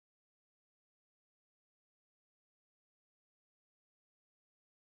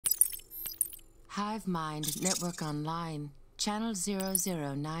Hive Mind Network Online, Channel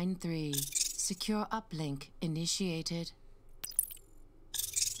 0093. Secure uplink initiated.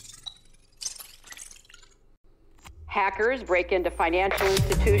 Hackers break into financial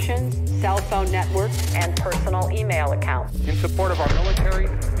institutions, cell phone networks, and personal email accounts. In support of our military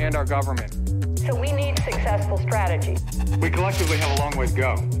and our government. So we need successful strategy. We collectively have a long way to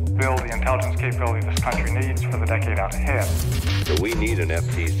go. Build the intelligence capability this country needs for the decade out ahead. So we need an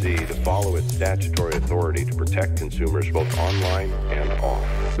FTC to follow its statutory authority to protect consumers both online and off.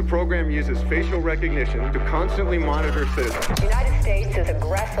 The program uses facial recognition to constantly monitor citizens. The United States is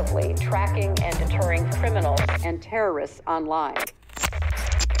aggressively tracking and deterring criminals and terrorists online.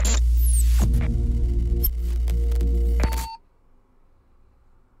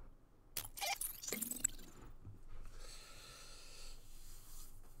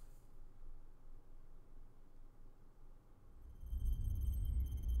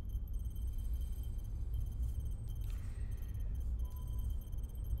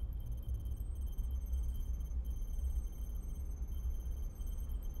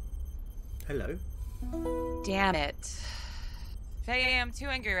 Hello. Damn it. Faye, I'm too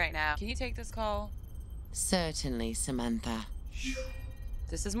angry right now. Can you take this call? Certainly, Samantha.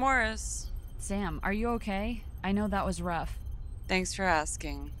 This is Morris. Sam, are you okay? I know that was rough. Thanks for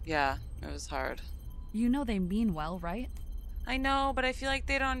asking. Yeah, it was hard. You know they mean well, right? I know, but I feel like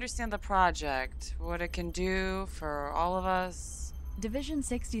they don't understand the project, what it can do for all of us. Division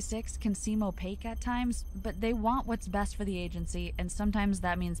 66 can seem opaque at times, but they want what's best for the agency, and sometimes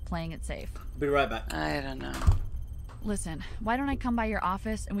that means playing it safe. Be right back. I don't know. Listen, why don't I come by your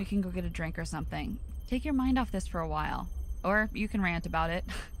office and we can go get a drink or something? Take your mind off this for a while. Or you can rant about it.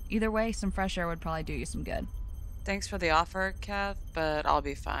 Either way, some fresh air would probably do you some good. Thanks for the offer, Kath, but I'll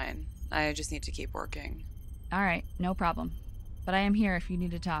be fine. I just need to keep working. Alright, no problem. But I am here if you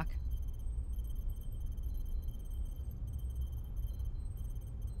need to talk.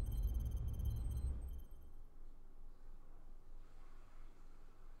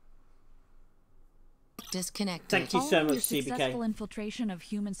 Disconnected. Thank you so much, Following your successful CBK. infiltration of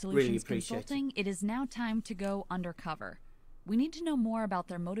Human Really Solutions appreciate Consulting, it is now time to go undercover. We need to know more about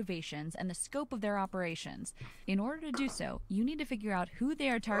their motivations and the scope of their operations. In order to do so, you need to figure out who they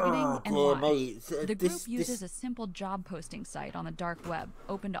are targeting and why. Mate. The group uses a simple job posting site on the dark web,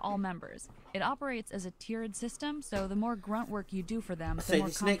 open to all members. It operates as a tiered system, so the more grunt work you do for them, the more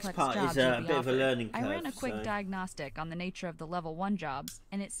this next complex part jobs is will a be bit of a offered. learning I ran a curve, quick so- diagnostic on the nature of the level 1 jobs,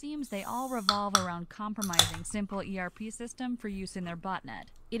 and it seems they all revolve around compromising simple ERP system for use in their botnet.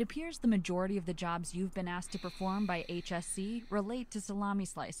 It appears the majority of the jobs you've been asked to perform by HSC relate to salami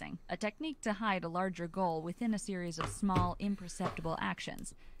slicing, a technique to hide a larger goal within a series of small, imperceptible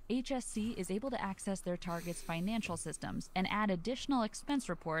actions. HSC is able to access their targets' financial systems and add additional expense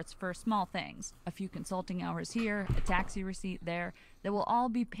reports for small things, a few consulting hours here, a taxi receipt there, that will all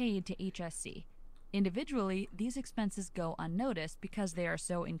be paid to HSC. Individually, these expenses go unnoticed because they are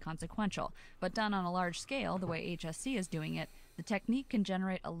so inconsequential, but done on a large scale, the way HSC is doing it, the technique can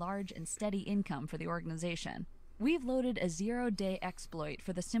generate a large and steady income for the organization. We've loaded a 0-day exploit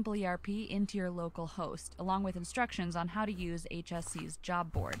for the simple ERP into your local host, along with instructions on how to use HSC's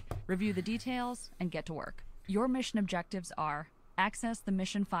job board. Review the details and get to work. Your mission objectives are: access the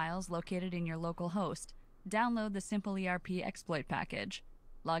mission files located in your local host, download the simple ERP exploit package,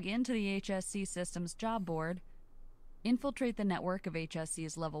 log into the HSC system's job board, infiltrate the network of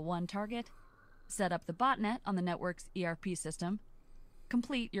HSC's level 1 target, set up the botnet on the network's ERP system,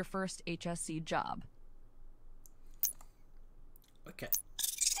 complete your first HSC job. Okay.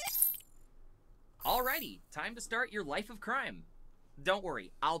 Alrighty, time to start your life of crime. Don't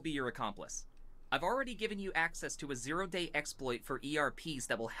worry, I'll be your accomplice. I've already given you access to a 0-day exploit for ERPs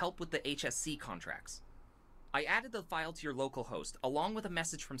that will help with the HSC contracts. I added the file to your local host, along with a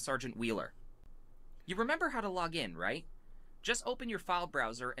message from Sergeant Wheeler. You remember how to log in, right? Just open your file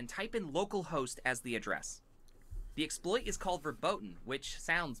browser and type in localhost as the address. The exploit is called Verboten, which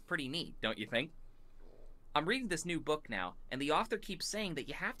sounds pretty neat, don't you think? I'm reading this new book now, and the author keeps saying that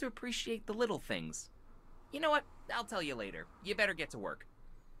you have to appreciate the little things. You know what? I'll tell you later. You better get to work.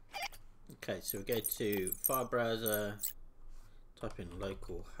 Okay, so we go to file browser, type in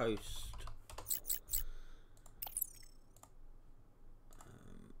localhost.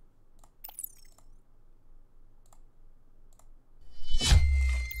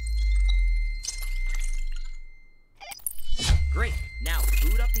 Great. Now,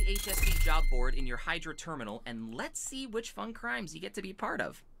 boot up the HSC job board in your Hydra terminal, and let's see which fun crimes you get to be part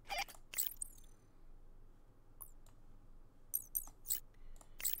of.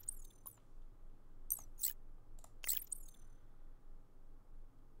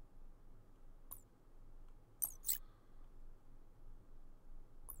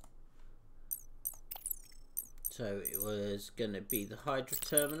 So it was going to be the Hydra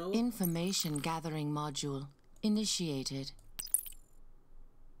terminal. Information gathering module initiated.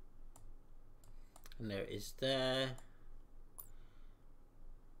 And there it is there.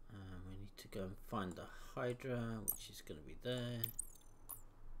 We need to go and find the Hydra, which is going to be there.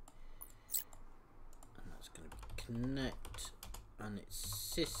 And that's going to be connect. And it's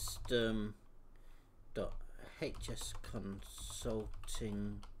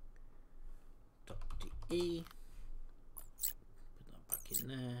system.hsconsulting.de. Put that back in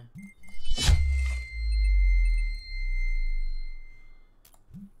there.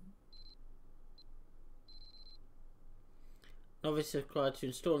 Novice required to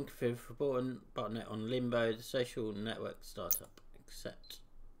install and configure for botnet on Limbo, the social network startup. Accept.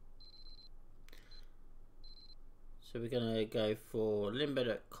 So we're going to go for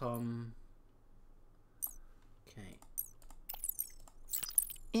limbo.com. Okay.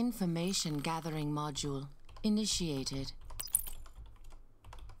 Information gathering module initiated.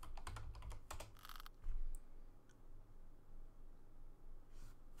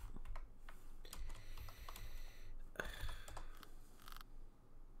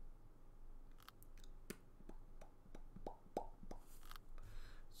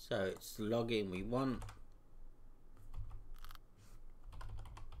 So it's the login we want.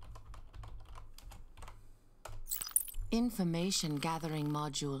 Information gathering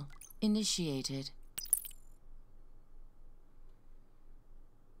module initiated.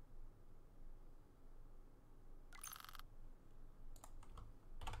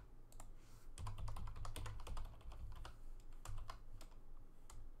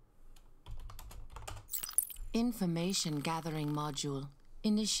 Information gathering module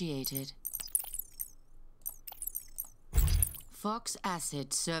initiated. Fox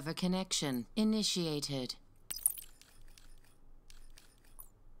Acid server connection initiated.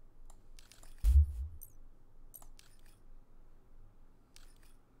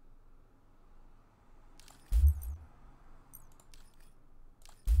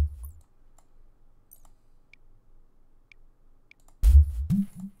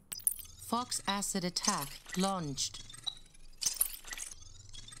 Fox Acid attack launched.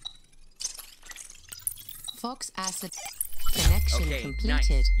 Fox Acid connection completed.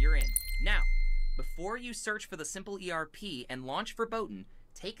 Nice. You're in. Now, before you search for the simple ERP and launch verboten,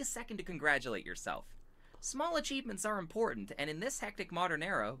 take a second to congratulate yourself. Small achievements are important, and in this hectic modern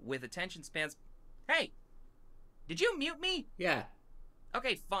era, with attention spans... Hey! Did you mute me? Yeah.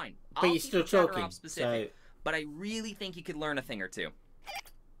 Okay, fine. But I'll you're keep still the chatter talking, off specific, so... but I really think you could learn a thing or two.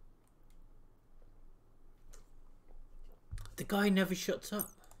 The guy never shuts up.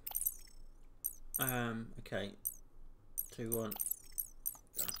 Okay. 2, 1.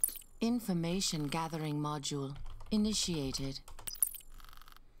 That. Information gathering module initiated.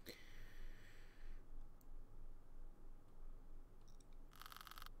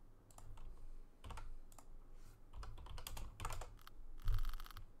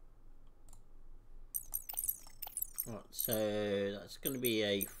 Right, so that's going to be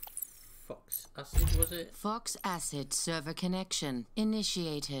a Fox Acid, was it? Fox Acid server connection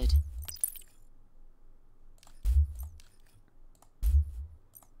initiated.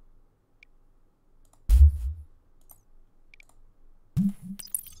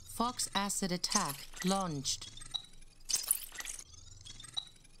 Fox Acid attack launched.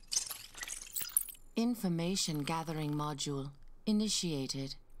 Information gathering module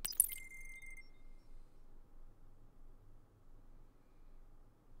initiated.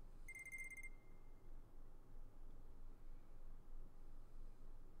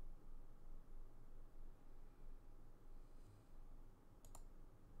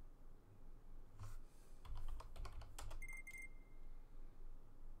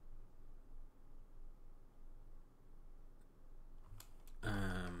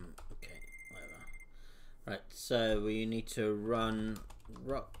 Okay, whatever. Right, so we need to run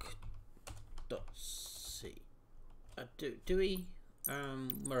rock.c. Do we?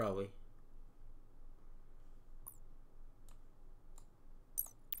 Where are we?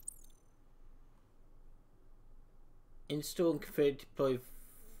 Install and configure deploy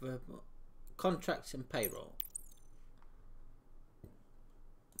contracts and payroll.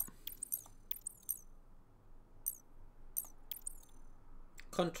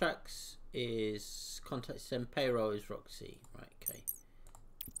 Contracts is contracts and payroll is Roxy. Right, okay.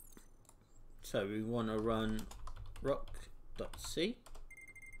 So we want to run rock.c.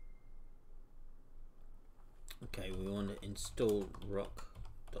 Okay, we want to install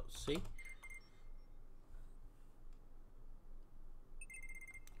rock.c.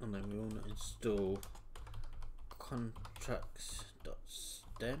 And then we want to install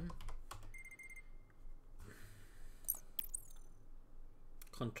contracts.stem.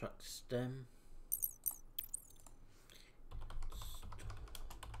 Contract stem.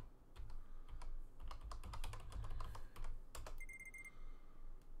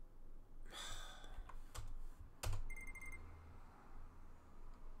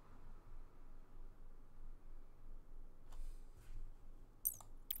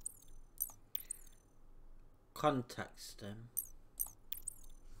 Contact stem.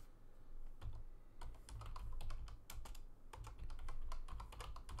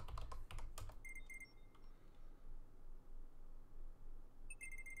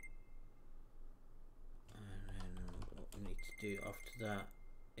 And then what we need to do after that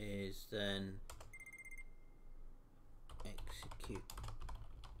is then execute.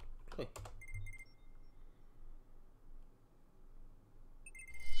 Okay.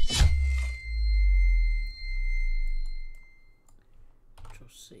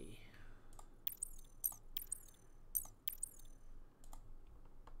 See.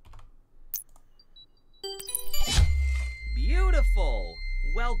 Beautiful!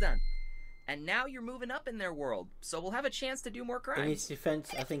 Well done. And now you're moving up in their world, so we'll have a chance to do more crimes. In his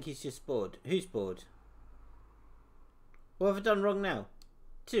defense, I think he's just bored. Who's bored? What have I done wrong now?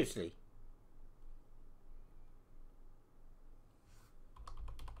 Seriously?